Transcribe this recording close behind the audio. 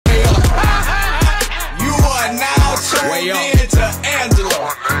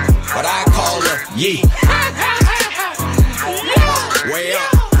Yeah. Way up.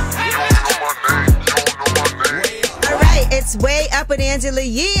 It's Way Up with Angela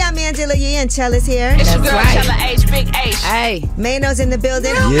Yee. I'm Angela Yee, and Chella's here. It's your girl, Chella H, Big H. Hey. Mano's in the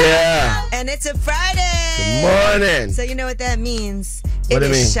building. Yeah. And it's a Friday. Good morning. So you know what that means. What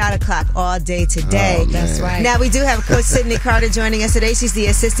it is mean? shot o'clock all day today. Oh, that's right. Now, we do have Coach Sydney Carter joining us today. She's the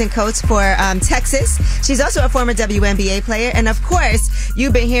assistant coach for Texas. She's also a former WNBA player. And, of course,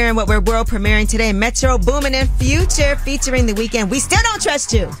 you've been hearing what we're world premiering today, Metro Boomin' and Future, featuring The Weeknd. We still don't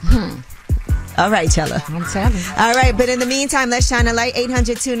trust you. All right, Chella. I'm telling you. All right, but in the meantime, let's shine a light.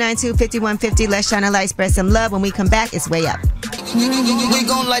 800-292-5150. Let's shine a light. Spread some love. When we come back, it's Way Up. We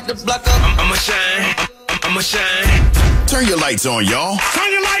gon' light the block up. I'ma shine. I'ma shine. Turn your lights on, y'all.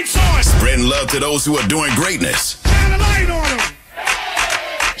 Turn your lights on. Spreading love to those who are doing greatness. Shine a light on them.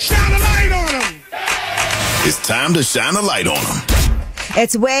 Shine a light on them. It's time to shine a light on them.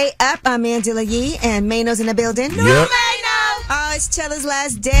 It's Way Up. I'm Angela Yee, and Mano's in the building. Yep. Oh, it's Chella's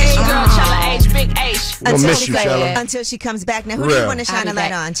last day. Girl, Chella H, Big H. We'll miss you, Chella. Until she comes back. Now, who do you want to shine a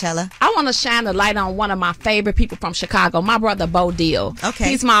light on, Chella? I want to shine a light on one of my favorite people from Chicago, my brother, Bo Deal. Okay.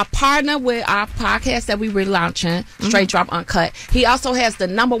 He's my partner with our podcast that we relaunching, Straight Drop Uncut. He also has the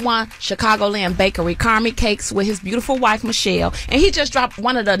 #1 Chicagoland bakery, Carmi Cakes, with his beautiful wife, Michelle. And he just dropped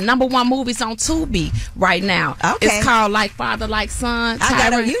one of the #1 movies on Tubi right now. Okay. It's called Like Father, Like Son. I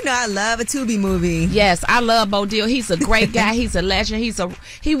got you know I love a Tubi movie. Yes, I love Bo Deal. He's a great guy. He's a legend. He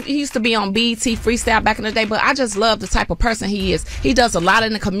used to be on BET Freestyle back in the day, but I just love the type of person he is. He does a lot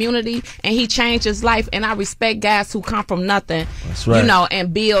in the community, and he changed his life, and I respect guys who come from nothing, That's right. you know,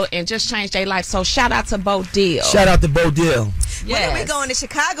 and build and just change their life. So shout out to Bo Deal. Shout out to Bo Deal. When are we going to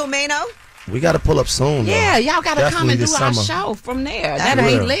Chicago, Mano? We got to pull up soon, though. Yeah, y'all got to come Definitely and do this our summer. show from there. That's That'll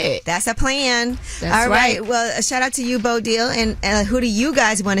be real. lit. That's a plan. That's All right. right. Well, a shout out to you, Bo Deal. And who do you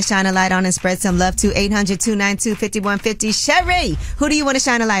guys want to shine a light on and spread some love to? 800-292-5150. Sherry, who do you want to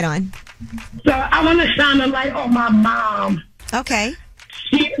shine a light on? So I want to shine a light on my mom. Okay.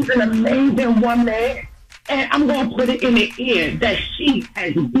 She is an amazing woman, and I'm going to put it in the ear that she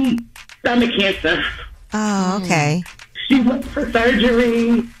has beat stomach cancer. Oh, okay. She went for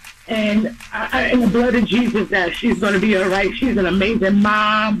surgery, and in the blood of Jesus, that she's going to be all right. She's an amazing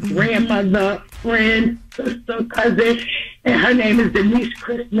mom, grandmother, friend, sister, cousin, and her name is Denise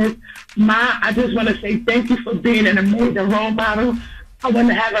Christmas. Ma, I just want to say thank you for being an amazing role model. I want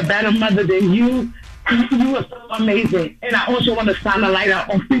to have a better mother than you. You are so amazing. And I also want to shine a light out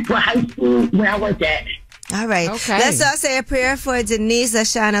on Freeport High School where I work at. All right. Okay. Let's all say a prayer for Denise. Let's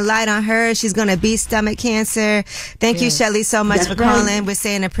shine a light on her. She's going to beat stomach cancer. Thank you, Shelly, so much for calling. We're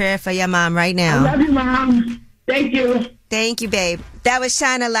saying a prayer for your mom right now. I love you, Mom. Thank you. Thank you, babe. That was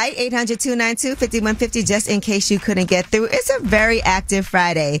Shine a Light, 800-292-5150, just in case you couldn't get through. It's a very active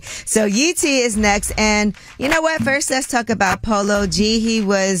Friday. So UT is next. And you know what? First, let's talk about Polo G. He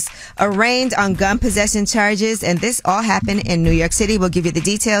was arraigned on gun possession charges, and this all happened in New York City. We'll give you the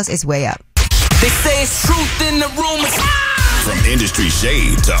details. It's Way Up. They say it's truth in the rumors. From industry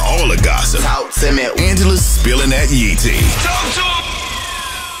shade to all the gossip, Talk to me. Angela's spilling that yee tea. Talk to 'em.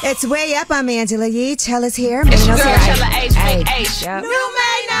 It's Way Up. I'm Angela Yee. Chella's here. It's your Mano's girl, here. Chella H, Big H. You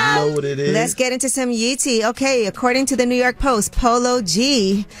You know what it is? Let's get into some Yeetie. Okay, according to the New York Post, Polo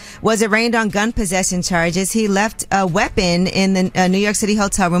G was arraigned on gun possession charges. He left a weapon in the New York City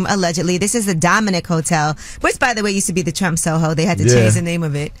hotel room, allegedly. This is the Dominic Hotel, which, by the way, used to be the Trump Soho. They had to change the name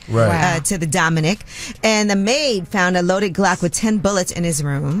of it to the Dominic. And the maid found a loaded Glock with 10 bullets in his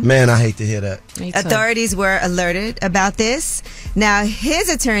room. Man, I hate to hear that. Authorities were alerted about this. Now, his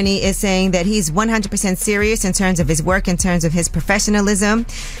attorney is saying that he's 100% serious in terms of his work, in terms of his professionalism.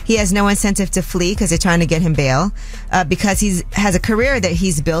 He has no incentive to flee because they're trying to get him bail because he has a career that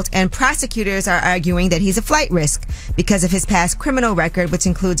he's built, and prosecutors are arguing that he's a flight risk because of his past criminal record, which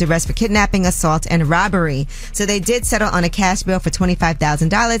includes arrest for kidnapping, assault, and robbery. So they did settle on a cash bail for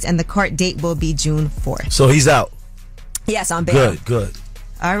 $25,000, and the court date will be June 4th. So he's out. Yes, on bail. Good.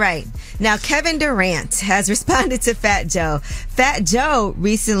 All right. Now, Kevin Durant has responded to Fat Joe. Fat Joe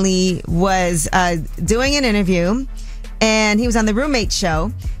recently was doing an interview, and he was on the Roommate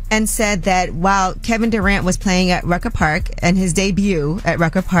show and said that while Kevin Durant was playing at Rucker Park and his debut at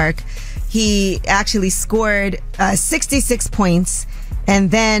Rucker Park, he actually scored 66 points,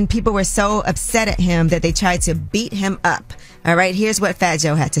 and then people were so upset at him that they tried to beat him up. All right, here's what Fat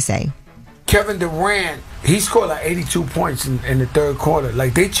Joe had to say. Kevin Durant, he scored like 82 points in the third quarter.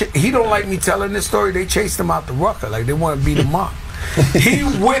 Like he don't like me telling this story. They chased him out the Rucker. Like they want to beat him up. He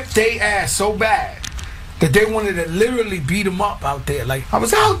whipped their ass so bad that they wanted to literally beat him up out there. Like I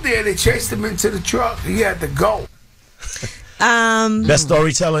was out there, they chased him into the truck. He had to go. Best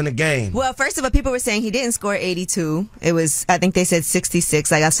storyteller in the game. Well, first of all, people were saying he didn't score 82. It was, I think they said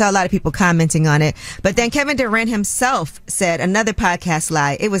 66. Like, I saw a lot of people commenting on it. But then Kevin Durant himself said, another podcast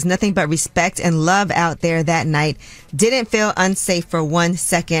lie, it was nothing but respect and love out there that night. Didn't feel unsafe for 1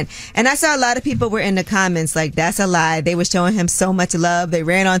 second. And I saw a lot of people were in the comments like, that's a lie. They were showing him so much love. They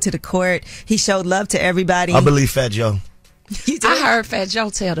ran onto the court. He showed love to everybody. I believe Fat Joe. I heard Fat Joe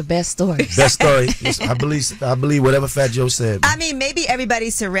tell the best story. Best story. I believe whatever Fat Joe said. I mean, maybe everybody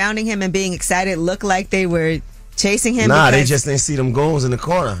surrounding him and being excited looked like they were chasing him. Nah, they just didn't see them goons in the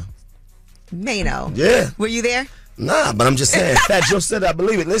corner. Mano. Yeah. Were you there? Nah, but I'm just saying. Fat Joe said, I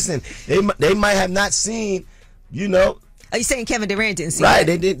believe it. Listen, they might have not seen, you know. Are you saying Kevin Durant didn't see right,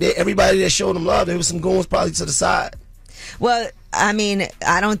 that? They everybody that showed him love, there was some goons probably to the side. Well, I mean,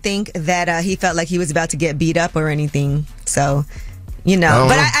 I don't think that he felt like he was about to get beat up or anything. So, you know.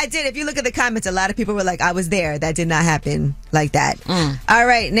 But I did. If you look at the comments, a lot of people were like, I was there. That did not happen like that. All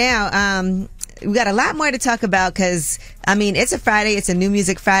right. Now, we got a lot more to talk about because, I mean, it's a Friday. It's a New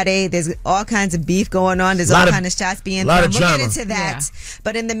Music Friday. There's all kinds of beef going on. There's all kinds of shots being thrown. We'll get into that. Yeah.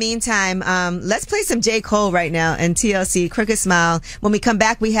 But in the meantime, let's play some J. Cole right now and TLC, Crooked Smile. When we come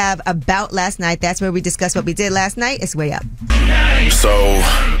back, we have About Last Night. That's where we discuss what we did last night. It's Way Up. So,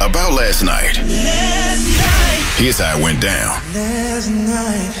 about last night. Here's how it went down.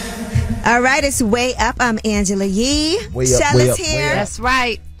 All right, it's Way Up. I'm Angela Yee. Sheila's here. That's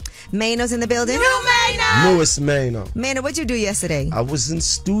right. Mano's in the building. Louis Mano. Mano, what'd you do yesterday? I was in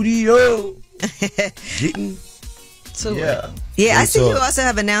studio getting to Yeah, I see you also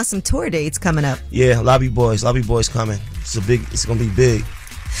have announced some tour dates coming up. Yeah, Lobby Boys coming. It's gonna be big.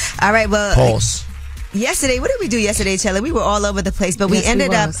 All right, well, Pulse. Yesterday, what did we do yesterday, Chella? We were all over the place, but we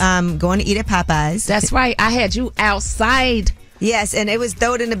ended up going to eat at Popeyes. That's right. I had you outside. Yes, and it was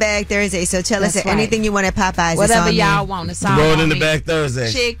throw it in the bag Thursday. So Chella said anything you want at Popeyes. Whatever y'all want. It's all throw it in the bag Thursday.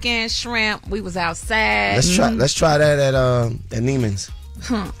 Chicken, shrimp. We was outside. Let's try that at Neiman's.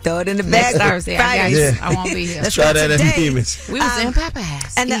 Throw it in the bag Thursday. I won't be here. Let's try that at Neiman's. We was in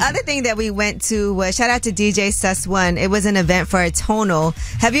Popeyes. And the other thing that we went to was, shout out to DJ Sus One. It was an event for a tonal.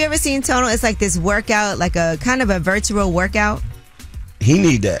 Have you ever seen tonal? It's like this workout, like a kind of a virtual workout. He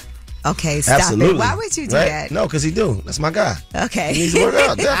need that. Okay, stop Absolutely. it. Why would you do that? No, because he do. That's my guy. Okay. He needs to work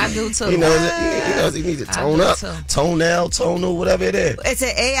out. I do too. He knows he needs to tone up, tonal, whatever it is. It's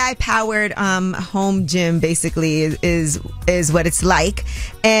an AI powered home gym. Basically, is what it's like.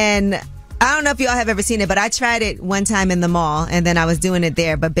 And I don't know if y'all have ever seen it, but I tried it one time in the mall, and then I was doing it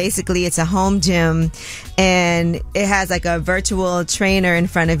there. But basically, it's a home gym, and it has like a virtual trainer in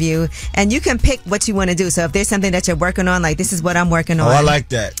front of you, and you can pick what you want to do. So if there's something that you're working on, like this is what I'm working on. Oh, I like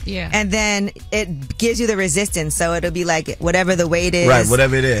that. Yeah. And then it gives you the resistance. So it'll be like whatever the weight is. Right,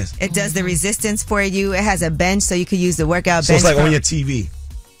 whatever it is. It does the resistance for you. It has a bench, so you can use the workout so bench. So it's like on your TV.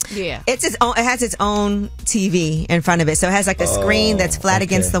 Yeah. It's its own. It has its own TV in front of it, so it has like a screen that's flat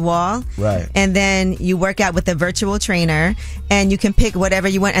against the wall. Right. And then you work out with the virtual trainer, and you can pick whatever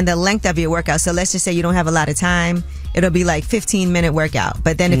you want and the length of your workout. So let's just say you don't have a lot of time, it'll be like 15-minute workout.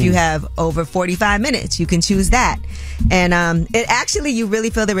 But then if you have over 45 minutes, you can choose that. And it actually, you really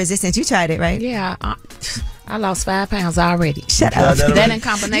feel the resistance. You tried it, right? Yeah. I lost 5 pounds already. Shut up. That in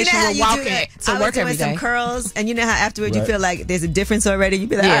combination with walking to work every day. Some curls, and you know how afterwards you feel like there's a difference already. You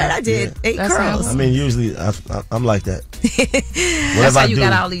be like, all right, I did 8 curls. I mean, usually I'm like that. That's why you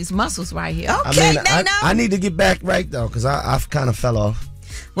got all these muscles right here. Okay, I need to get back right though, because I've kind of fell off.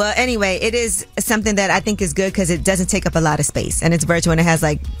 Well, anyway, it is something that I think is good because it doesn't take up a lot of space, and it's virtual, and it has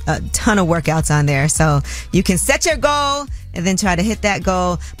like a ton of workouts on there. So you can set your goal and then try to hit that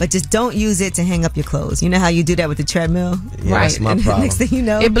goal, but just don't use it to hang up your clothes. You know how you do that with the treadmill? Yeah, right. That's my problem. Next thing you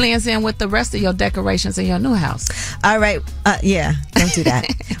know, it blends in with the rest of your decorations in your new house. All right. Yeah, don't do that.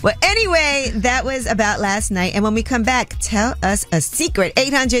 Well, anyway, that was About Last Night. And when we come back, tell us a secret.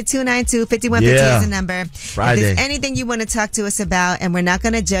 800-292-5150 is the number. Friday. If there's anything you want to talk to us about, and we're not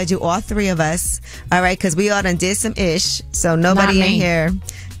going to judge you, all three of us, all right, because we all done did some ish, so nobody in here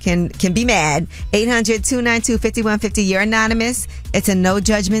can be mad. 800-292-5150. You're anonymous. It's a no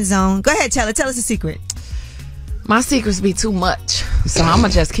judgment zone. Go ahead, tell us a secret. My secrets be too much, so I'm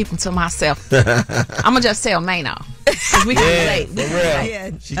gonna just keep them to myself. I'm gonna just tell Mano. We can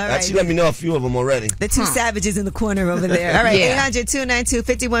relate. She let me know a few of them already. The two savages in the corner over there. All right,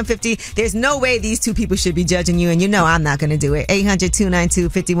 800-292-5150. There's no way these two people should be judging you, and you know I'm not going to do it.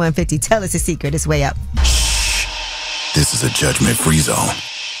 800-292-5150. Tell us a secret. It's Way Up. Shh. This is a judgment-free zone.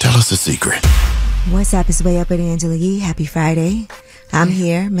 Tell us a secret. What's up? It's Way Up with Angela Yee. Happy Friday. I'm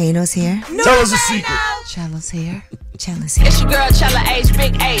here. Mano's here. Tell us a secret. Chella's here. Chella's here. It's your girl, Chella H,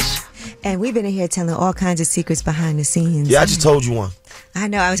 Big H. And we've been in here telling all kinds of secrets behind the scenes. Yeah, I just told you one. I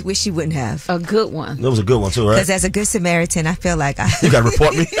know. I wish you wouldn't have. A good one. That was a good one too, right? Because as a good Samaritan, I feel like You got to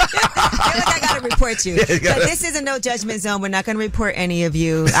report me. I feel like I got to report you. Yeah, But this is a no judgment zone. We're not going to report any of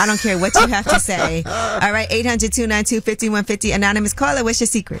you. I don't care what you have to say. All right, 800-292-5150. Anonymous caller, what's your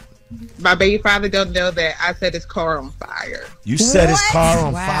secret? My baby father don't know that I set his car on fire. You set his What? car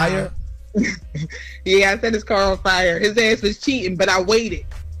on Wow. fire? Yeah, I set his car on fire. His ass was cheating, but I waited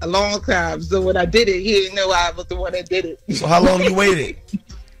a long time. So when I did it, he didn't know I was the one that did it. So how long you waited?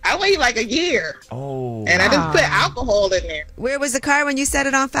 I waited like a year. Oh. And I just put alcohol in there. Where was the car when you set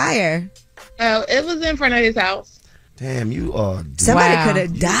it on fire? It was in front of his house. Damn, you are. Somebody Wow. could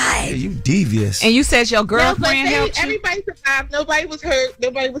have Yeah, died. you devious. And you said your No, but girlfriend helped you? everybody survived. Nobody was hurt.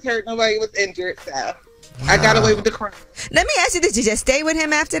 Nobody was injured. So I got away with the crime. Let me ask you, did you just stay with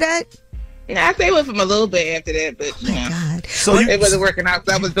him after that? I stayed with him a little bit after that, but you know, God. So you, it wasn't working out.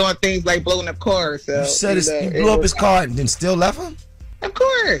 So I was doing things like blowing up cars. So you said you know, you it blew up was- his car and then still left him? Of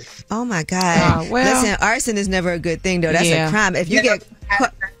course. Oh my God. well. Listen, arson is never a good thing though. That's Yeah. a crime. If you get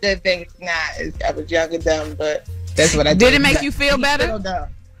caught, the thing is not. I was young and dumb, but that's what I did. Did it make you feel He better? don't know.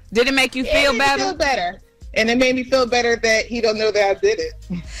 Did it make you Yeah, feel it made me better? feel better. And it made me feel better that he don't know that I did it.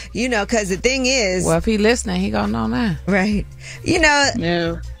 you know, because the thing is, Well, if he listening, he gonna know now. right? You know,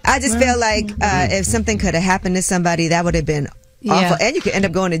 No. I just feel like if something could have happened to somebody, that would have been awful, and you could end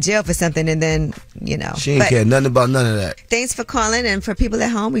up going to jail for something, and then you know. She ain't But care nothing about none of that. thanks for calling, and for people at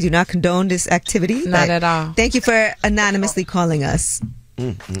home, we do not condone this activity. Not but at all. Thank you for anonymously calling us.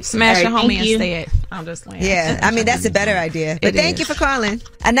 Smash your All right, homie thank you. and say it. I'm just playing. Yeah, I mean that's a better idea. But It thank is. you for calling,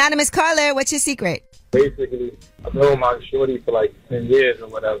 anonymous caller. What's your secret? Basically, I've known my shorty for like 10 years or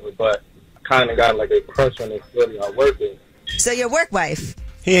whatever, but I kind of got like a crush on this shorty I work with. So your work wife.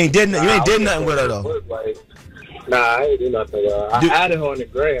 He ain't did nothing. You ain't I did was nothing with her at though. work, like, nah, I ain't do nothing with her. I Do- added her on the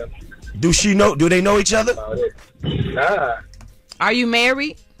gram Do she know? Do they know each other? about it. Nah, Are you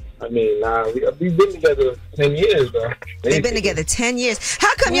married? I mean, nah, we've been together 10 years, bro. They've been together 10 years.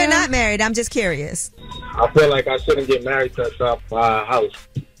 How come you're not married? I'm just curious. I feel like I shouldn't get married to a shop house.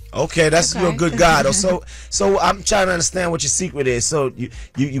 Okay, that's you're a good guy though. So I'm trying to understand what your secret is. So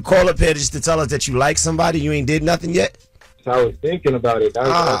you call up here just to tell us that you like somebody, you ain't did nothing yet? So I was thinking about it.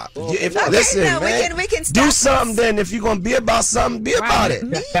 Listen, no, man, we can stop do this. something then. If you're gonna be about something, be about it.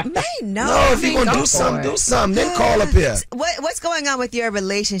 Me, no. No, if you're gonna do something, do something. Then call up here. What's going on with your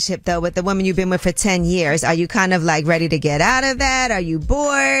relationship though with the woman you've been with for 10 years? Are you kind of like ready to get out of that? Are you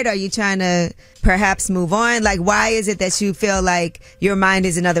bored? Are you trying to perhaps move on? Like, why is it that you feel like your mind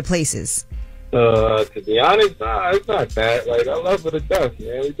is in other places? To be honest, nah, it's not that. Like, I love her to death,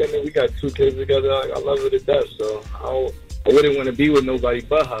 man. We got 2 kids together. Like, I love her to death, so I wouldn't want to be with nobody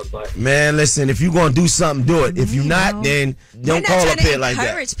but her. But Man, listen, if you're gonna do something, do it. If you're not, then don't call up here like that.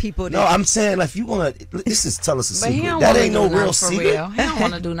 Encourage people. No, I'm saying like if you gonna tell us a But he secret. don't That wanna ain't no do real nothing for secret. real. He don't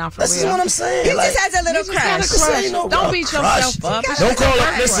want to do nothing for This is real. what I'm saying. He like, just has a little He just got a crush. this crush. ain't no Don't real beat crush. yourself up. It's Don't just a call up.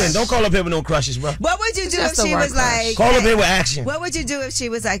 crush. Listen, don't call up here with no crushes, bro. What would you do if Just a she was work crush. like? Call up here with action. What would you do if she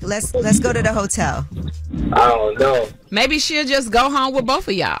was like, let's go to the hotel? I don't know. Maybe she'll just go home with both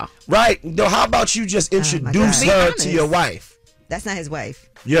of y'all. Right? No, how about you just introduce God. her Be to honest. your wife, That's not his wife.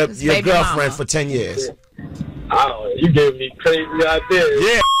 your baby girlfriend mama. for 10 years? I don't know. You gave me crazy ideas.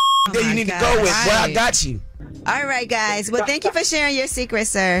 Yeah. There my you need to God. go with. Well, I Right. got you. All right, guys. Well, thank you for sharing your secret,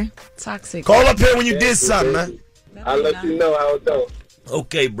 sir. Toxic. Call up here when you did something, man. I'll let you know how it goes.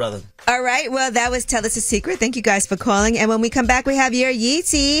 Okay, brother. All right. Well, that was Tell Us a Secret. Thank you guys for calling. And when we come back, we have your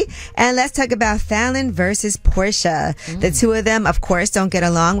Yeetie. And let's talk about Fallon versus Portia. The two of them, of course, don't get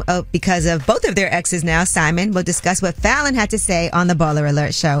along because of both of their exes now. Simon will discuss what Fallon had to say on the Baller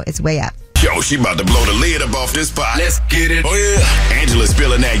Alert show. It's way up. Yo, she about to blow the lid up off this pot. Let's get it. Oh, yeah. Angela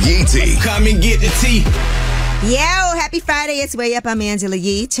spilling that yee tea. Come and get the tea. Yo, happy Friday. It's way up. I'm Angela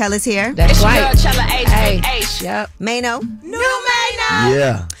Yee. Chella's here. That's right. Hey. Yep. Mano. New Mano.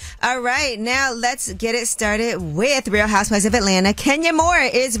 Yeah. All right, now let's get it started with Real Housewives of Atlanta. Kenya Moore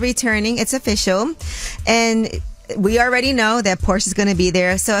is returning. It's official. And we already know that Portia's going to be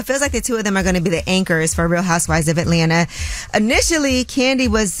there. So it feels like the two of them are going to be the anchors for Real Housewives of Atlanta. Initially, Kandi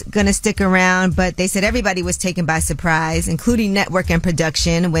was going to stick around, but they said everybody was taken by surprise, including network and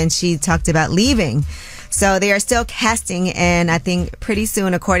production, when she talked about leaving. So they are still casting, and I think pretty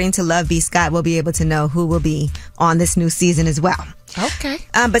soon, according to Love B. Scott, we'll be able to know who will be on this new season as well. Okay.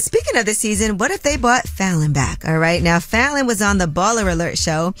 But speaking of the season, what if they brought Fallon back? All right. Now, Fallon was on the Baller Alert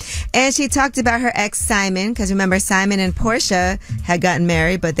show, and she talked about her ex, Simon, because remember, Simon and Portia had gotten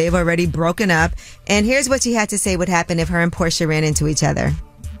married, but they've already broken up. And here's what she had to say would happen if her and Portia ran into each other.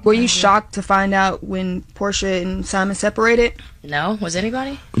 Were you shocked to find out when Portia and Simon separated? No. Was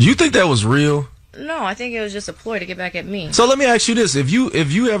anybody? You think that was real? No, I think it was just a ploy to get back at me. So let me ask you this: if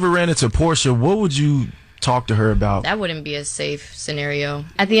you ever ran into Portia, what would you talk to her about? That wouldn't be a safe scenario.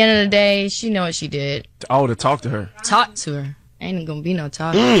 At the end of the day, she know what she did. Oh, to talk to her. Talk to her. Ain't gonna be no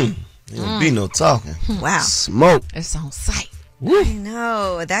talking. Ain't gonna be no talking. Wow. Smoke. It's on sight. I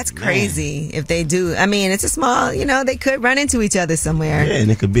know. That's crazy. If they do, I mean, it's a small, they could run into each other somewhere. Yeah,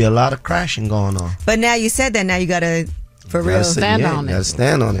 and it could be a lot of crashing going on. But now you said that, now you gotta, for real, stand on it. Gotta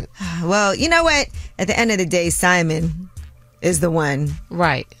stand on it. Well, you know what? At the end of the day, Simon is the one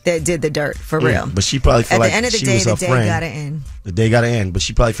that did the dirt, for real. But she probably feel like at the end of the she day, was the her day friend. gotta end. The day gotta end. But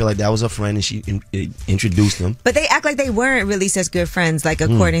she probably feel like that was her friend, and she introduced them. But they act like they weren't really such good friends, like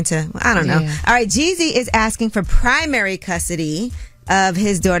according to, I don't know. Yeah. All right, Jeezy is asking for primary custody of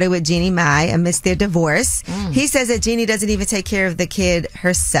his daughter with Jeannie Mai amidst their divorce. He says that Jeannie doesn't even take care of the kid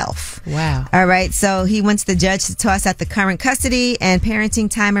herself. Wow. All right, so he wants the judge to toss out the current custody and parenting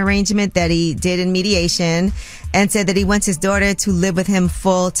time arrangement that he did in mediation, and said that he wants his daughter to live with him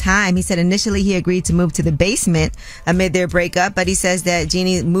full time. He said initially he agreed to move to the basement amid their breakup, but he says that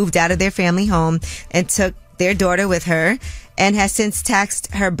Jeannie moved out of their family home and took their daughter with her, and has since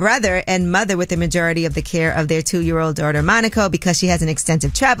taxed her brother and mother with the majority of the care of their 2-year-old daughter, Monaco, because she has an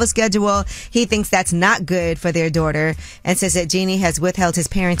extensive travel schedule. He thinks that's not good for their daughter, and says that Jeannie has withheld his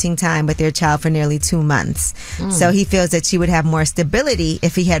parenting time with their child for nearly 2 months. So he feels that she would have more stability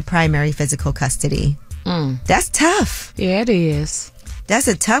if he had primary physical custody. That's tough. Yeah, it is. That's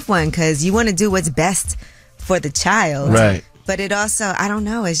a tough one, because you want to do what's best for the child. Right. But it also, I don't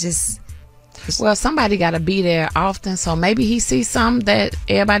know, it's just... Well, somebody got to be there often, so maybe he sees something that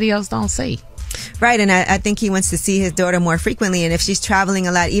everybody else don't see. Right, and I think he wants to see his daughter more frequently, and if she's traveling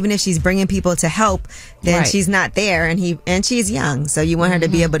a lot, even if she's bringing people to help, then she's not there, and she's young, so you want her to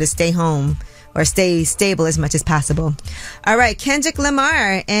be able to stay home or stay stable as much as possible. All right, Kendrick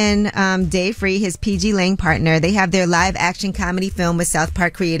Lamar and Dave Free, his PG Lang partner, they have their live action comedy film with South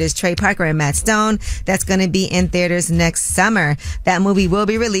Park creators Trey Parker and Matt Stone that's going to be in theaters next summer. That movie will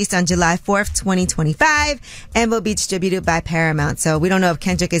be released on July 4th, 2025, and will be distributed by Paramount. So we don't know if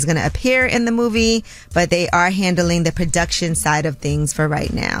Kendrick is going to appear in the movie, but they are handling the production side of things for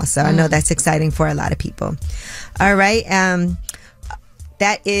right now. So I know that's exciting for a lot of people. All right,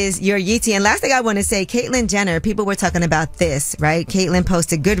 that is your Yeetie. And last thing I want to say, Caitlyn Jenner, people were talking about this, right? Caitlyn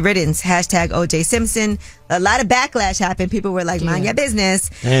posted good riddance, hashtag OJ Simpson. A lot of backlash happened. People were like, mind your business.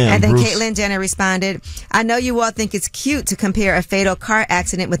 Damn, and then Bruce. Caitlyn Jenner responded, I know you all think it's cute to compare a fatal car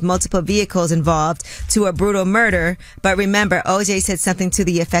accident with multiple vehicles involved to a brutal murder. But remember, OJ said something to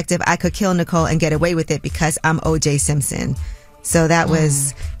the effect of, I could kill Nicole and get away with it because I'm OJ Simpson. So that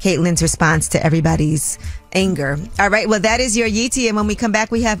was Caitlyn's response to everybody's anger. All right. Well, that is your Yeetie. And when we come back,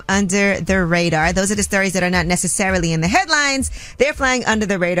 we have Under the Radar. Those are the stories that are not necessarily in the headlines. They're flying under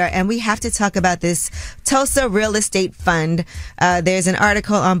the radar. And we have to talk about this Tulsa Real Estate Fund. There's an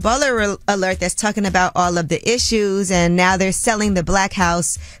article on Baller Alert that's talking about all of the issues. And now they're selling the Black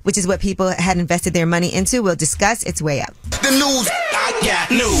House, which is what people had invested their money into. We'll discuss. It's way up. The news, I got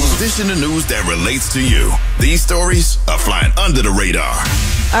news. This in the news that relates to you. These stories are flying under the radar.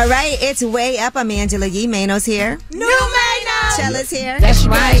 All right, it's way up. I'm Angela Yee. Mano's here. New Mano. Chella's here. That's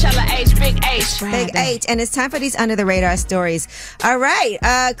right. Chella H, Big H. Big H. And it's time for these under the radar stories. All right,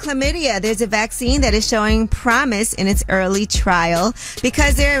 chlamydia. There's a vaccine that is showing promise in its early trial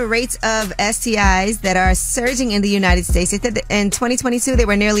because there are rates of STIs that are surging in the United States. In 2022, there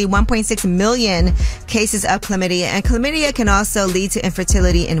were nearly 1.6 million cases of chlamydia, and chlamydia can also lead to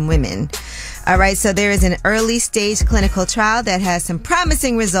infertility in women. All right, so there is an early stage clinical trial that has some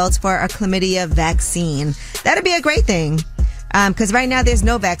promising results for a chlamydia vaccine. That'd be a great thing. Because right now there's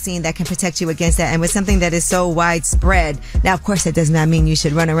no vaccine that can protect you against that. And with something that is so widespread, now, of course, that does not mean you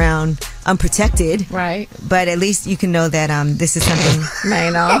should run around unprotected. Right. But at least you can know that this is something.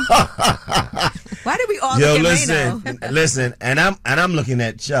 Mano. Why did we all Yo, look at listen, Mano? listen, and I'm looking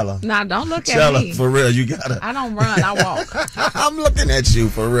at Chella. Nah, don't look at Chella, me. for real, you gotta. I don't run, I walk. I'm looking at you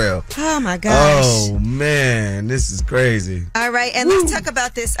for real. Oh, my gosh. Oh man, this is crazy. All right, and let's talk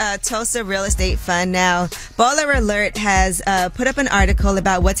about this Tulsa Real Estate Fund now. Baller Alert has put up an article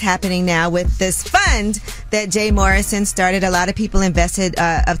about what's happening now with this fund that Jay Morrison started. A lot of people invested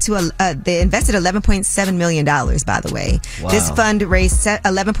they invested $11.7 million, by the way. Wow. This fund raised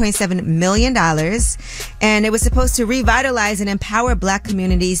 $11.7 million, and it was supposed to revitalize and empower black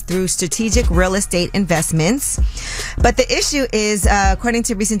communities through strategic real estate investments. But the issue is, according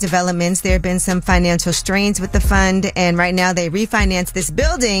to recent developments, there have been some financial strains with the fund, and right now they refinanced this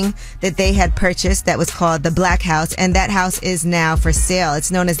building that they had purchased that was called the Black House, and that house is now for sale.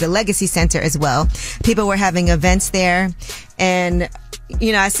 It's known as the Legacy Center as well. People were having events there, and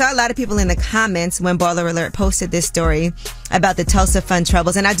I saw a lot of people in the comments when Baller Alert posted this story about the Tulsa Fund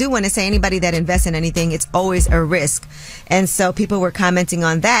troubles. And I do want to say, anybody that invests in anything, it's always a risk. And so people were commenting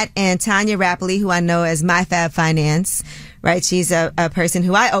on that. And Tanya Rapley, who I know as My Fab Finance, right? She's a person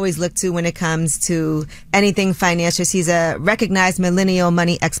who I always look to when it comes to anything financial. She's a recognized millennial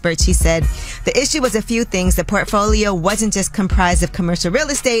money expert. She said the issue was a few things. The portfolio wasn't just comprised of commercial real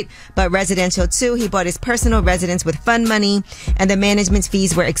estate, but residential too. He bought his personal residence with fund money, and the management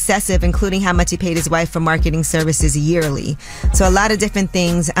fees were excessive, including how much he paid his wife for marketing services yearly. So a lot of different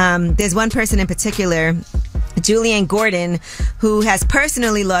things. There's one person in particular, Julian Gordon, who has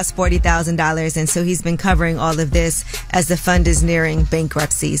personally lost $40,000, and so he's been covering all of this as the fund is nearing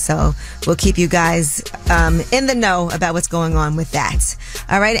bankruptcy. So we'll keep you guys in the know about what's going on with that.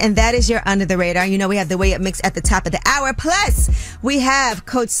 All right, and that is your Under the Radar. We have the Way Up Mix at the top of the hour. Plus, we have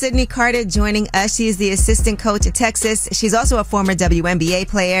Coach Sydney Carter joining us. She is the assistant coach at Texas. She's also a former WNBA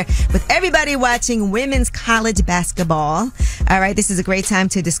player, with everybody watching women's college basketball. All right, this is a great time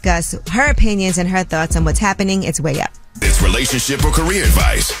to discuss her opinions and her thoughts on what's happening. It's Way Up. It's relationship or career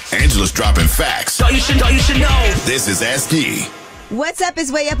advice. Angela's dropping facts. All you should know. This is Ask Yee. What's up? It's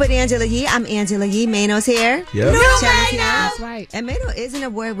Way Up with Angela Yee. I'm Angela Yee. Mano's here. Yep. That's right. And Mano is an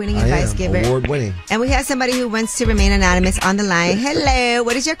award-winning advice giver. Award-winning. And we have somebody who wants to remain anonymous on the line. Hello.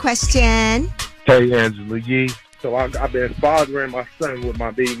 What is your question? Hey, Angela Yee. So I've been fathering my son with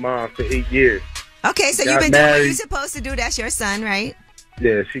my baby mom for 8 years. Okay, so you've been doing what you're supposed to do. That's your son, right?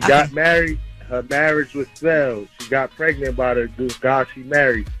 Yeah, she got married. Her marriage was failed. She got pregnant by the guy she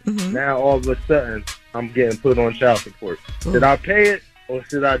married. Mm-hmm. Now, all of a sudden, I'm getting put on child support. Ooh. Should I pay it, or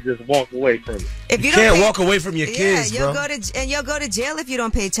should I just walk away from it? If you can't walk away from your kids, you'll bro. You'll go to jail if you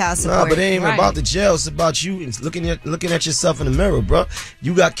don't pay child support. Nah, but it ain't even about the jail. It's about you and looking at yourself in the mirror, bro.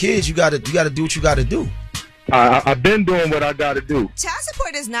 You got kids. You gotta do what you gotta do. I've been doing what I gotta do. Child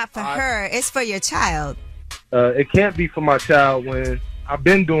support is not for her. It's for your child. It can't be for my child when I've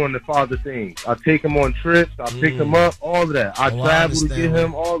been doing the father thing. I take him on trips. I pick him up. All of that. I travel to get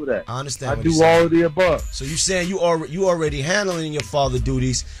him. All of that. I understand. I do all of the above. So you saying you already handling your father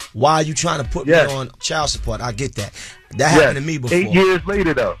duties while you trying to put me on child support? I get that. That happened to me before. 8 years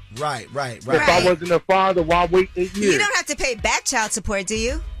later, though. Right. If I wasn't a father, why wait 8 years? You don't have to pay back child support, do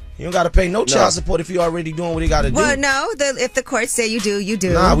you? You don't got to pay no child support if you're already doing what he got to do. Well, no. If the courts say you do, you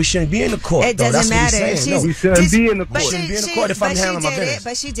do. Nah, we shouldn't be in the court. It doesn't matter. No, we shouldn't be in the court. We shouldn't be in the court if I'm handling my business.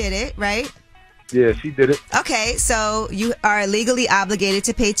 But she did it, right? Yeah, she did it. Okay, so you are legally obligated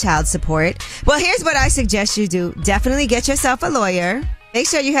to pay child support. Well, here's what I suggest you do. Definitely get yourself a lawyer. Make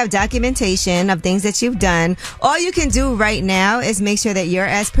sure you have documentation of things that you've done. All you can do right now is make sure that you're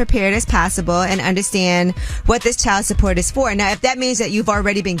as prepared as possible and understand what this child support is for. Now, if that means that you've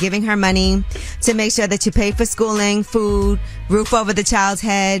already been giving her money to make sure that you pay for schooling, food, roof over the child's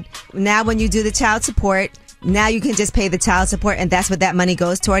head, now when you do the child support, now you can just pay the child support, and that's what that money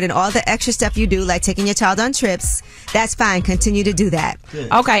goes toward. And all the extra stuff you do, like taking your child on trips, that's fine. Continue to do that.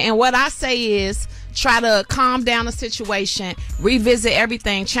 Okay, and what I say is, try to calm down the situation, revisit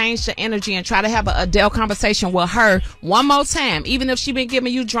everything, change the energy, and try to have an adult conversation with her one more time. Even if she been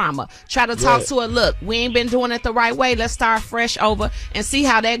giving you drama, try to talk to her. Look, we ain't been doing it the right way. Let's start fresh over and see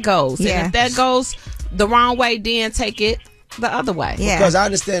how that goes. Yeah. And if that goes the wrong way, then take it the other way. Yeah. Because I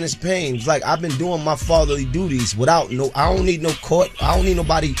understand his pain. It's like, I've been doing my fatherly duties without I don't need no court. I don't need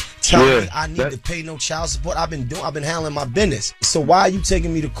nobody telling me I need to pay no child support. I've been handling my business. So why are you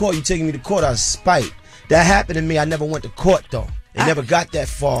taking me to court? You taking me to court out of spite. That happened to me. I never went to court though. It never got that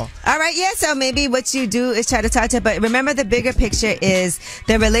far. All right, yeah, so maybe what you do is try to talk to her. But remember, the bigger picture is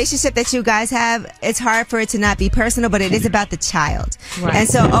the relationship that you guys have. It's hard for it to not be personal, but it is about the child. Right. And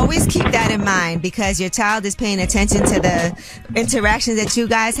so always keep that in mind, because your child is paying attention to the interactions that you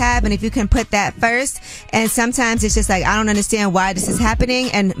guys have. And if you can put that first, and sometimes it's just like, I don't understand why this is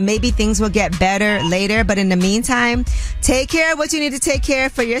happening, and maybe things will get better later. But in the meantime, take care of what you need to take care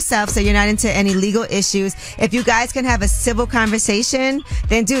of for yourself so you're not into any legal issues. If you guys can have a civil conversation,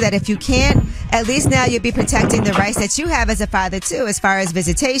 then do that. If you can't, at least now you'll be protecting the rights that you have as a father too, as far as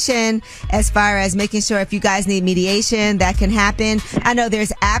visitation, as far as making sure if you guys need mediation, that can happen. I know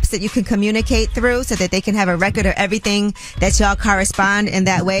there's apps that you can communicate through so that they can have a record of everything that y'all correspond in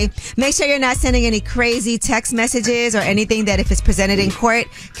that way. Make sure you're not sending any crazy text messages or anything that if it's presented in court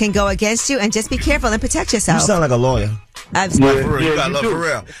can go against you, and just be careful and protect yourself. You sound like a lawyer. Absolutely. For real, you got love for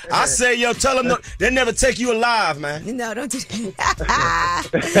real. I say, yo, tell them they never take you alive, man. No, don't do that.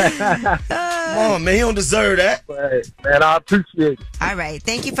 Come on, man, he don't deserve that. Man, I appreciate it. All right,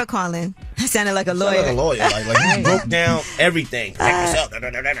 thank you for calling. I sounded like a Sound lawyer. like a lawyer. Like he broke down everything. I'm just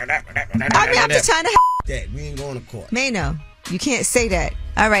trying to that. We ain't going to court. Mano, you can't say that.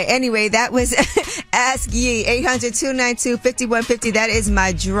 All right. Anyway, that was Ask Ye, 800-292-5150. That is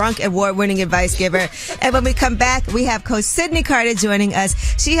my drunk award-winning advice giver. And when we come back, we have Coach Sydney Carter joining us.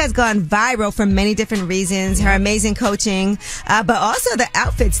 She has gone viral for many different reasons. Her amazing coaching, but also the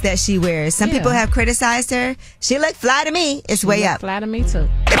outfits that she wears. Some people have criticized her. She look fly to me. It's way up. Fly to me too.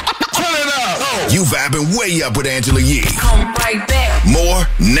 Turn it up. You vibing way up with Angela Yee. Come right back. More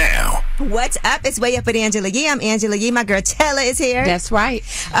now. What's up? It's Way Up with Angela Yee. I'm Angela Yee. My girl Tella is here. That's right.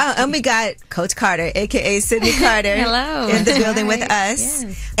 And we got Coach Carter, a.k.a. Sydney Carter. Hello. In the building with us.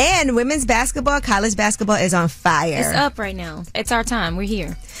 Yes. And women's basketball, college basketball is on fire. It's up right now. It's our time. We're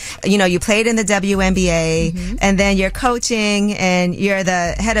here. You know, you played in the WNBA, and then you're coaching, and you're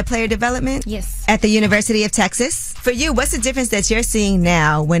the head of player development? Yes. At the University of Texas. For you, what's the difference that you're seeing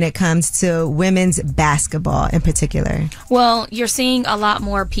now when it comes to women's basketball in particular? Well, you're seeing a lot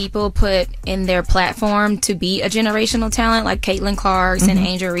more people put in their platform to be a generational talent, like Caitlin Clark's and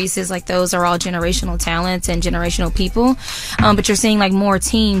Angel Reese's. Like, those are all generational talents and generational people. But you're seeing like more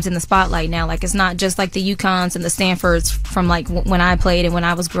teams in the spotlight now. Like, it's not just like the UConns and the Stanfords from like when I played and when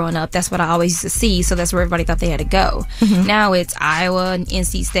I was growing up. That's what I always used to see. So that's where everybody thought they had to go. Now it's Iowa,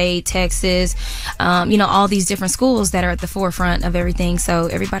 NC State, Texas, you know, all these different schools that are at the forefront of everything. So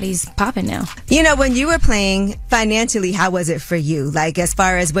everybody's popping now. You know, when you were playing financially, how was it for you? Like, as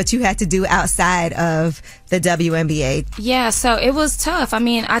far as what you had to do outside of the WNBA? Yeah, so it was tough. I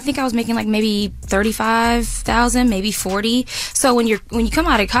mean, I think I was making like maybe 35,000, maybe 40. So when you come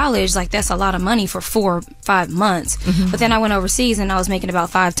out of college, like, that's a lot of money for 4 or 5 months. But then I went overseas and I was making about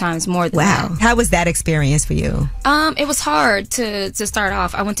 5 times more than that. How was that experience for you? It was hard to start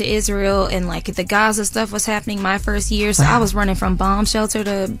off. I went to Israel and like the Gaza stuff was happening my first year, so I was running from bomb shelter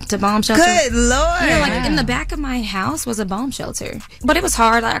to bomb shelter. Good Lord. You know, like in the back of my house was a bomb shelter. But it was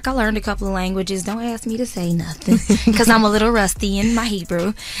hard. Like, I learned a couple of languages. Don't ask me to say nothing because I'm a little rusty in my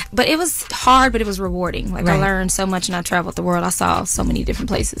Hebrew. But it was hard, but it was rewarding. Like, I learned so much and I traveled the world. I saw so many different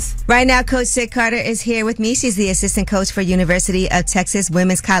places. Right now, Coach Sid Carter is here with me. She's the assistant coach for University of Texas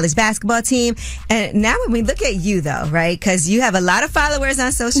women's college basketball team. And now when we look at you, though, right, because you have a lot of followers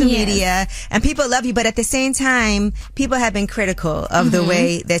on social media and people love you, but at the same time, people have been critical of the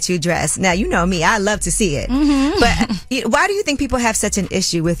way that you dress. Now, you know me, I love to see it. But why do you think people have such an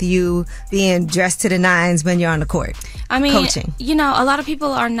issue with you being dressed to the nines when you're on the court? I mean, coaching? You know, a lot of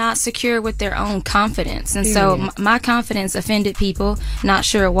people are not secure with their own confidence. And so my confidence offended people, not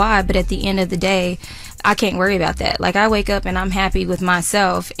sure why, but at the end of the day, I can't worry about that. Like, I wake up and I'm happy with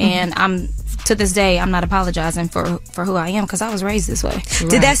myself, and to this day, I'm not apologizing for who I am because I was raised this way.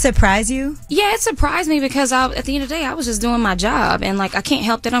 Did that surprise you? Yeah, it surprised me because at the end of the day, I was just doing my job. And like, I can't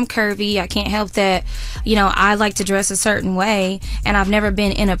help that I'm curvy. I can't help that, you know, I like to dress a certain way, and I've never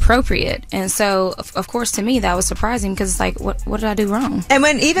been inappropriate. And so, of course, to me, that was surprising because it's like, what did I do wrong? And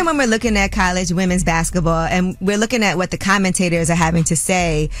even when we're looking at college women's basketball and we're looking at what the commentators are having to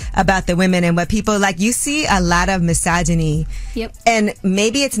say about the women and what people like, you see a lot of misogyny. Yep. And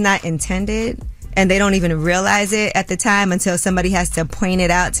maybe it's not intended and they don't even realize it at the time until somebody has to point it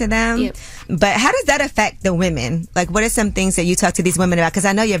out to them. Yep. But how does that affect the women? Like, what are some things that you talk to these women about? Because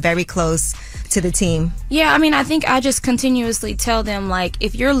I know you're very close to the team. Yeah, I mean, I think I just continuously tell them, like,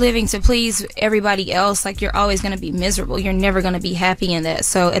 if you're living to please everybody else, like, you're always going to be miserable. You're never going to be happy in that.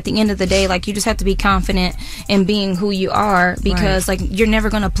 So at the end of the day, like, you just have to be confident in being who you are because, like, you're never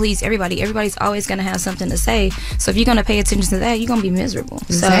going to please everybody. Everybody's always going to have something to say. So if you're going to pay attention to that, you're going to be miserable.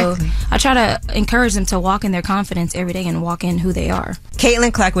 Exactly. So I try to encourage them to walk in their confidence every day and walk in who they are.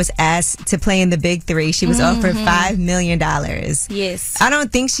 Caitlin Clark was asked to play in the Big Three. She was offered $5 million. Yes. I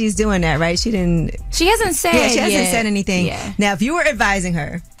don't think she's doing that, right? She hasn't said anything. Yeah. Now, if you were advising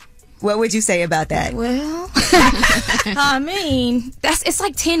her, what would you say about that? Well, I mean, it's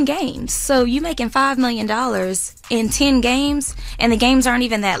like 10 games. So you making $5 million in 10 games, and the games aren't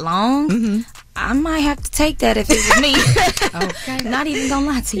even that long. I might have to take that if it was me. Okay. Not even gonna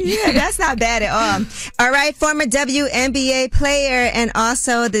lie to you. Yeah, that's not bad at all. All right, former WNBA player and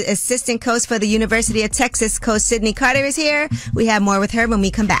also the assistant coach for the University of Texas, Coach Sydney Carter is here. We have more with her when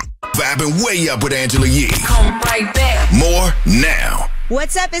we come back. Vibing way up with Angela Yee. Come right back. More now.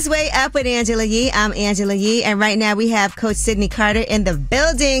 What's up? It's Way Up with Angela Yee. I'm Angela Yee, and right now we have Coach Sydney Carter in the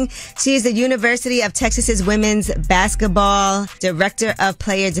building. She is the University of Texas's women's basketball director of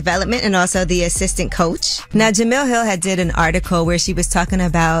player development and also the assistant coach. Now, Jamil Hill had did an article where she was talking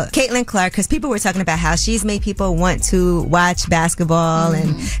about Caitlin Clark, because people were talking about how she's made people want to watch basketball,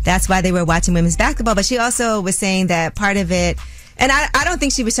 and that's why they were watching women's basketball. But she also was saying that part of it, and I don't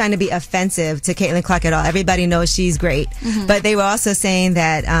think she was trying to be offensive to Caitlin Clark at all. Everybody knows she's great. But they were also saying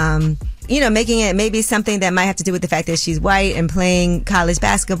that, making it maybe something that might have to do with the fact that she's white and playing college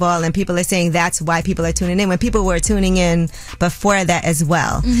basketball. And people are saying that's why people are tuning in, when people were tuning in before that as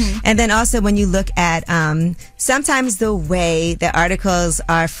well. And then also when you look at sometimes the way that articles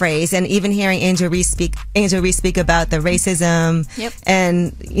are phrased, and even hearing Angel Reese speak about the racism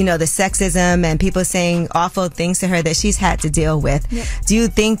and, the sexism and people saying awful things to her that she's had to deal with. Do you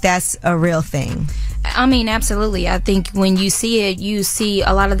think that's a real thing? I mean, absolutely. I think when you see it, you see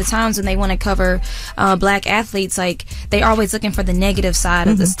a lot of the times when they want to cover black athletes, like, they're always looking for the negative side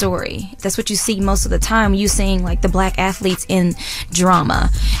of the story. That's what you see most of the time. You seeing, like, the black athletes in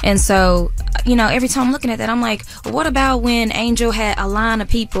drama. And so, every time I'm looking at that, I'm like, well, what about when Angel had a line of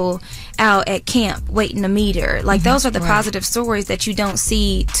people out at camp waiting to meet her? Like, those are the positive stories that you don't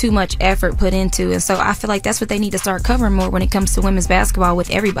see too much effort put into. And so I feel like that's what they need to start covering more when it comes to women's basketball, with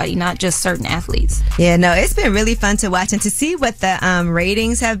everybody, not just certain athletes. Yeah, no, it's been really fun to watch and to see what the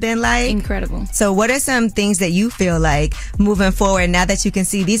ratings have been like. Incredible. So what are some things that you feel like moving forward, now that you can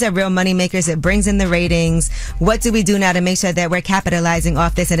see these are real money makers, it brings in the ratings? What do we do now to make sure that we're capitalizing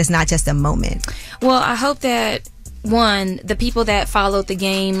off this and it's not just a moment? Well, I hope that, one, the people that followed the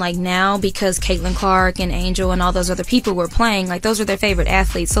game, like, now, because Caitlin Clark and Angel and all those other people were playing, like, those are their favorite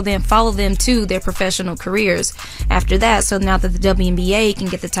athletes, so then follow them to their professional careers after that, so now that the WNBA can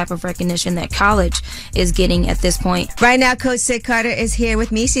get the type of recognition that college is getting at this point. Right now, Coach Sid Carter is here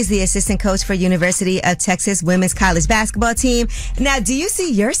with me. She's the assistant coach for University of Texas women's college basketball team. Now, do you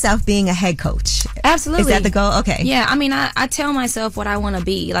see yourself being a head coach? Absolutely. Is that the goal? Okay. Yeah, I mean, I tell myself what I want to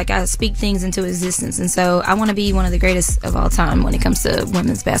be. Like, I speak things into existence, and so I want to be one of the greatest of all time when it comes to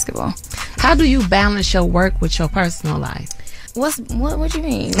women's basketball. How do you balance your work with your personal life? What do you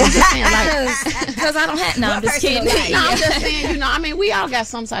mean? I'm just saying, like, because I don't have. No, I'm just kidding. No, I'm just saying. We all got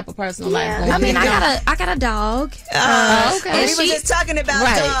some type of personal life. I mean, I got a dog. Okay. And we were just talking about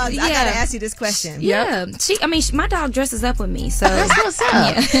dogs. I gotta ask you this question. Yeah, my dog dresses up with me, so that's what's up.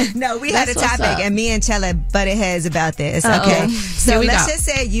 Yeah. No, we had a topic, and me and Chella butted heads about this. Okay, so let's just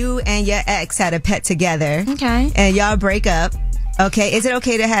say you and your ex had a pet together. Okay, and y'all break up. Okay, is it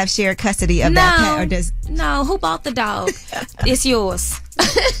okay to have shared custody of that pet, or does? No, who bought the dog? It's yours.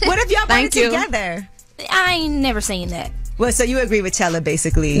 What if y'all bought it together? I ain't never seen that. Well, so you agree with Chella,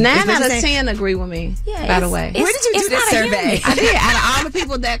 basically. 9 out of 10 agree with me, by the way. Where did you do this survey? I did. Out of all the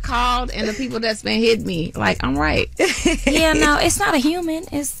people that called and the people that's been hitting me, like, I'm right. Yeah, no, it's not a human.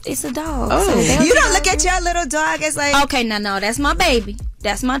 It's a dog. Oh, so you don't look at your little dog as like... Okay, no, that's my baby.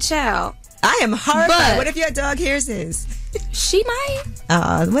 That's my child. I am horrified. What if your dog hears this? She might.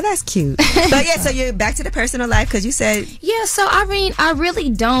 Oh, well, that's cute. But yeah, so you're back to the personal life, because you said... Yeah, so I mean, I really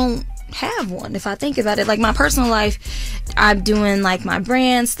don't have one, if I think about it. Like, my personal life, I'm doing, like, my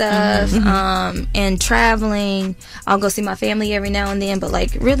brand stuff, and traveling. I'll go see my family every now and then, but,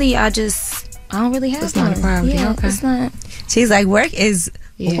 like, really, I don't really have one. It's not a priority. Yeah, okay. It's not. She's like, work is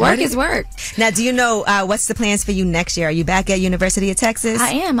work. Now, do you know what's the plans for you next year? Are you back at University of Texas?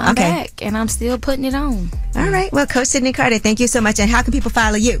 I am. I'm back, and I'm still putting it on. All right. Well, Coach Sydney Carter, thank you so much. And how can people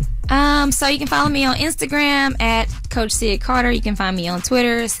follow you? So you can follow me on Instagram at Coach Sid Carter. You can find me on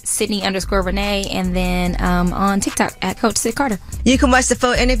Twitter, Sydney_Renee, and then on TikTok at Coach Sid Carter. You can watch the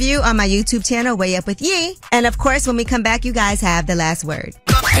full interview on my YouTube channel, Way Up with Yee. And of course, when we come back, you guys have the last word.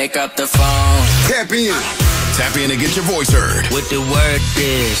 Pick up the phone. Tap in. Tap in and get your voice heard. What the word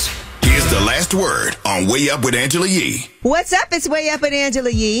is. Here's the last word on Way Up with Angela Yee. What's up? It's Way Up with Angela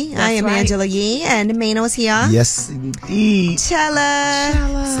Yee. I am Angela Yee, and Mano's here. Yes, indeed.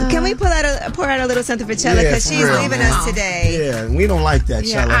 Chella. Can we pour out a little something for Chella, because she's leaving us today? Yeah, we don't like that,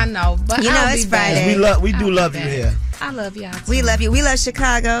 Yeah, Chella. I know, but it's Friday. We do love you here. I love y'all too. We love you. We love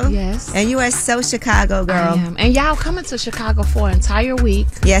Chicago. Yes. And you are so Chicago, girl. I am. And y'all coming to Chicago for an entire week.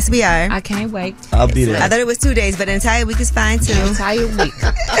 Yes, we are. I can't wait. I'll be there. I thought it was 2 days, but an entire week is fine too. An entire week.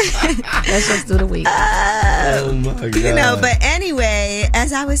 Let's just do the week. Oh my God. But anyway,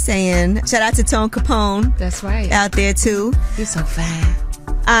 as I was saying, shout out to Tone Capone. That's right. Out there too. He's so fine.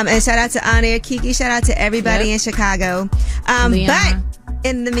 And shout out to On Air Kiki. Shout out to everybody in Chicago. But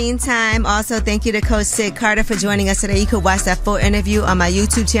in the meantime, also thank you to Coach Sid Carter for joining us today. You could watch that full interview on my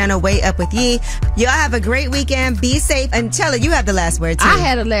YouTube channel, Way Up With Yee. Y'all have a great weekend. Be safe. And Chella, you have the last word too. I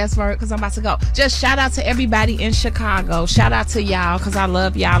had the last word because I'm about to go. Just shout out to everybody in Chicago. Shout out to y'all because I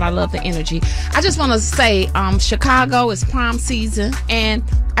love y'all. I love the energy. I just want to say Chicago is prom season, and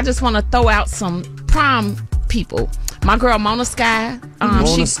I just want to throw out some prom people. My girl Mona Sky,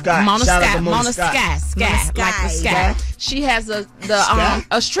 Mona Sky, like the sky. She has a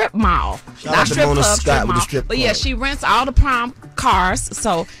strip mall, not strip club, strip mall. But yeah, she rents all the prom cars.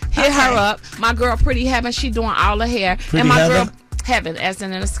 So hit her up. My girl Pretty Heaven, she doing all the hair, and my girl Heaven, as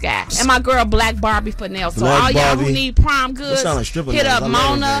in the sky, and my girl Black Barbie for nails. So all y'all who need prom goods, hit up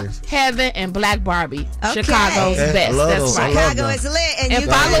Mona, Heaven, and Black Barbie. Chicago's best. That's right. Chicago is lit, and you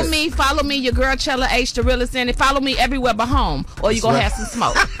follow me, your girl Chella H, the realest in it. Follow me everywhere but home, or you gonna have some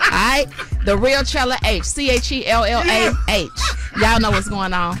smoke. All right, the real Chella H, CHELLAH. Y'all know what's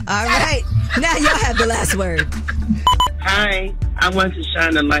going on. All right, now y'all have the last word. Hi, I want to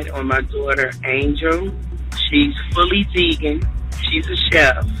shine a light on my daughter Angel. She's fully vegan. She's a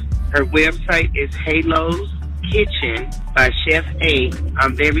chef. Her website is Halo's Kitchen by Chef A.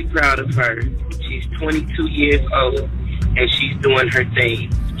 I'm very proud of her. She's 22 years old, and she's doing her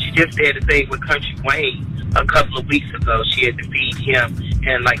thing. She just did a thing with Country Wayne a couple of weeks ago. She had to feed him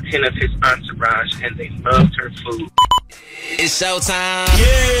and like 10 of his entourage, and they loved her food. It's showtime.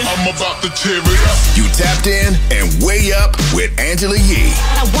 Yeah, I'm about to tear it up. You tapped in and Way Up with Angela Yee.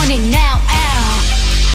 I want it now, Al.